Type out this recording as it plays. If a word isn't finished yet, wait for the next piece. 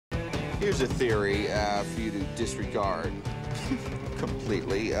Here's a theory for you to disregard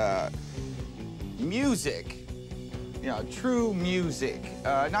completely. Music, you know, true music,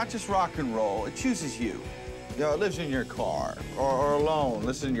 not just rock and roll, it chooses you. You know, it lives in your car or alone,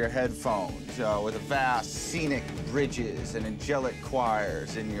 listen to your headphones, with vast scenic bridges and angelic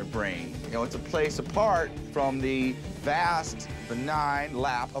choirs in your brain. You know, it's a place apart from the vast, benign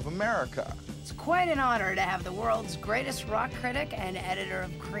lap of America. It's quite an honor to have the world's greatest rock critic and editor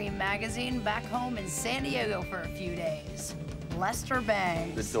of Cream magazine back home in San Diego for a few days. Lester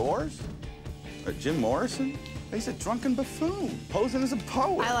Bangs. The Doors? Jim Morrison? He's a drunken buffoon, posing as a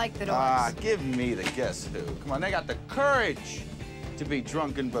poet. I like the Doors. Ah, give me the Guess Who. Come on, they got the courage to be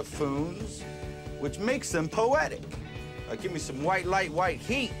drunken buffoons, which makes them poetic. Give me some white light, white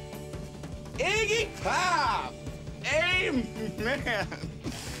heat. Iggy Pop! Amen!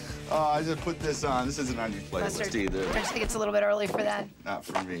 Oh, I just put this on. This isn't on your playlist Lester, either. don't you think it's a little bit early for that? Not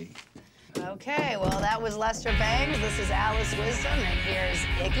for me. Okay, well, that was Lester Bangs. This is Alice Wisdom, and here's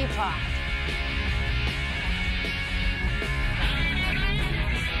Iggy Pop.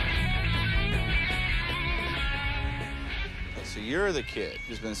 So you're the kid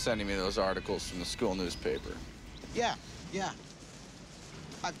who's been sending me those articles from the school newspaper. Yeah.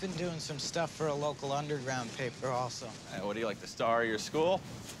 I've been doing some stuff for a local underground paper also. Hey, what do you like, the star of your school?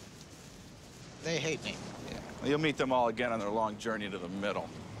 They hate me. Yeah. Well, you'll meet them all again on their long journey to the middle.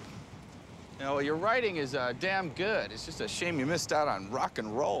 You know, your writing is damn good. It's just a shame you missed out on rock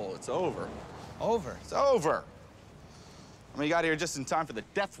and roll. It's over. Over? It's over. I mean, you got here just in time for the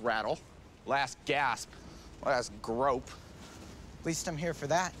death rattle. Last gasp. Last grope. At least I'm here for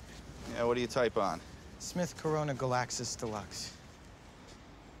that. Yeah, what do you type on? Smith Corona Galaxis Deluxe.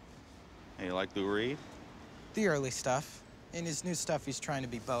 Hey, you like Lou Reed? The early stuff. In his new stuff, he's trying to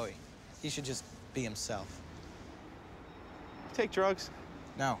be Bowie. He should just be himself. You take drugs?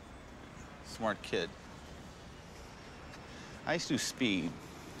 No. Smart kid. I used to do speed. You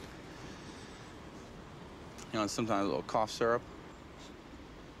know, and sometimes a little cough syrup.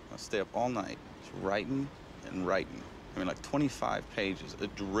 I'll stay up all night, just writing and writing. I mean, like 25 pages, a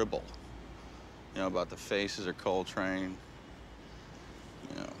dribble. You know, about the Faces or Coltrane.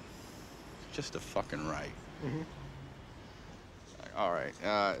 You know, just to fucking write. Mm-hmm. All right,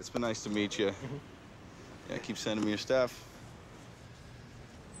 it's been nice to meet you. Mm-hmm. Yeah, keep sending me your stuff.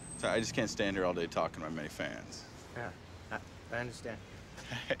 Sorry, I just can't stand here all day talking to my many fans. Yeah, I understand.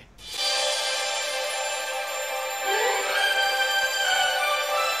 Hey.